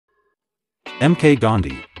M.K.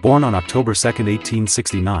 Gandhi, born on October 2,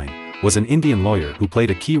 1869, was an Indian lawyer who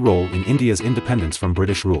played a key role in India's independence from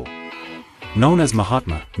British rule. Known as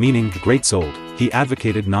Mahatma, meaning the Great Souled, he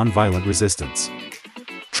advocated non-violent resistance.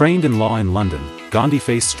 Trained in law in London, Gandhi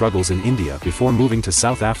faced struggles in India before moving to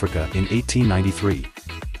South Africa in 1893.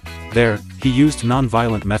 There, he used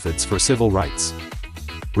non-violent methods for civil rights.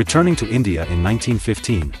 Returning to India in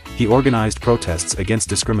 1915, he organized protests against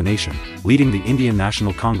discrimination, leading the Indian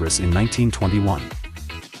National Congress in 1921.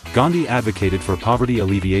 Gandhi advocated for poverty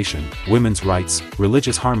alleviation, women's rights,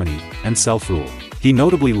 religious harmony, and self-rule. He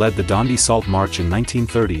notably led the Dandi Salt March in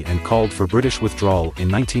 1930 and called for British withdrawal in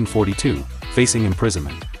 1942, facing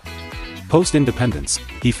imprisonment. Post-independence,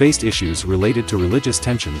 he faced issues related to religious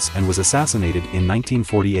tensions and was assassinated in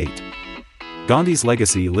 1948. Gandhi's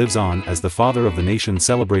legacy lives on as the father of the nation,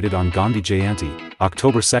 celebrated on Gandhi Jayanti,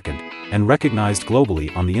 October 2, and recognized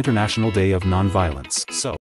globally on the International Day of Nonviolence.